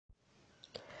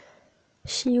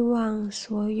希望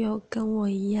所有跟我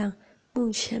一样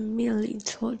目前面临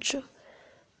挫折、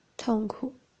痛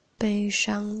苦、悲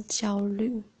伤、焦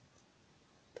虑，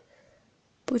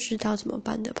不知道怎么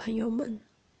办的朋友们，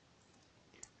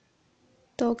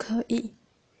都可以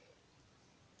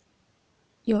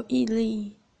有毅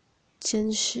力、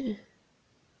坚持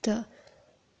的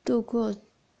度过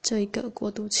这个过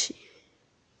渡期。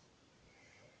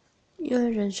因为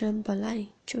人生本来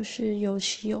就是有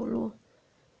起有落，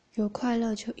有快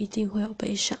乐就一定会有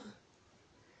悲伤。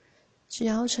只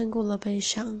要撑过了悲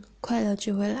伤，快乐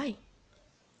就会来。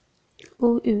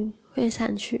乌云会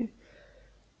散去，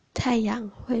太阳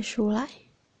会出来。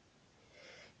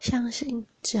相信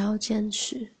只要坚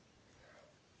持，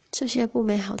这些不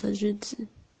美好的日子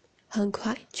很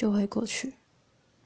快就会过去。